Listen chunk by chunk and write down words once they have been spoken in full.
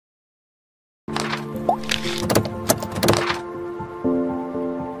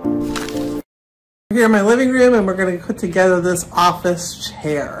We're here in my living room and we're going to put together this office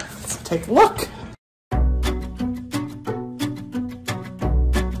chair. Let's take a look.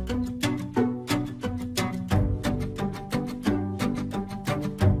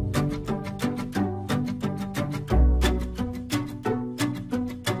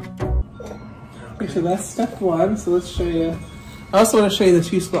 Okay, so that's step one. So let's show you. I also want to show you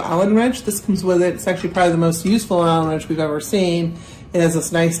this useful Allen wrench. This comes with it. It's actually probably the most useful Allen wrench we've ever seen. It has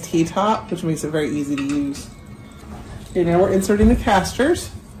this nice T-top, which makes it very easy to use. Okay, now we're inserting the casters.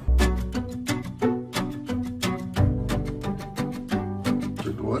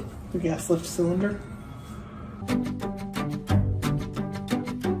 What? The gas lift cylinder.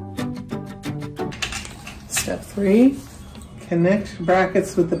 Step 3, connect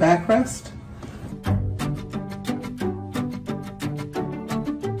brackets with the backrest.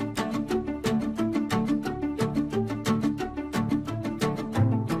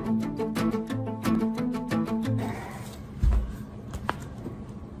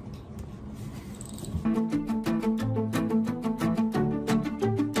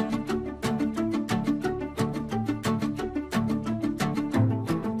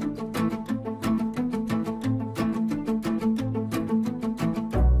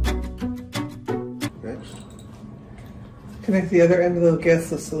 Connect the other end of the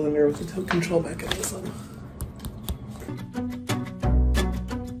gas lift cylinder with the tilt control mechanism.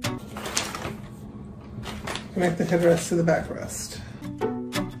 Connect the headrest to the backrest.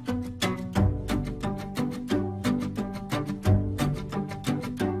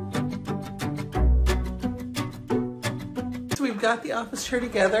 So we've got the office chair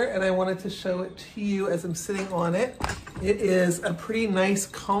together and I wanted to show it to you as I'm sitting on it. It is a pretty nice,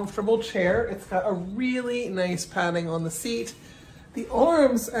 comfortable chair. It's got a really nice padding on the seat. The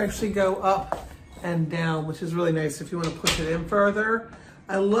arms actually go up and down, which is really nice if you want to push it in further.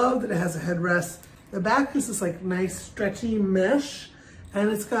 I love that it has a headrest. The back is this like nice stretchy mesh, and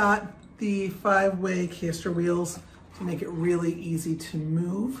it's got the 5-way caster wheels to make it really easy to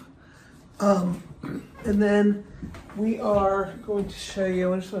move. And then we are going to show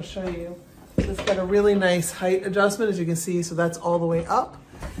you, I just want to show you, it's got a really nice height adjustment, as you can see, so that's all the way up,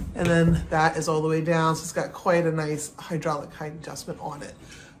 and then that is all the way down, so it's got quite a nice hydraulic height adjustment on it.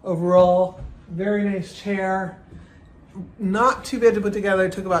 Overall, very nice chair, not too bad to put together.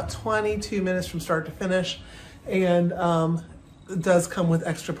 It took about 22 minutes from start to finish, and it does come with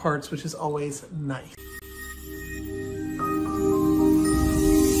extra parts, which is always nice.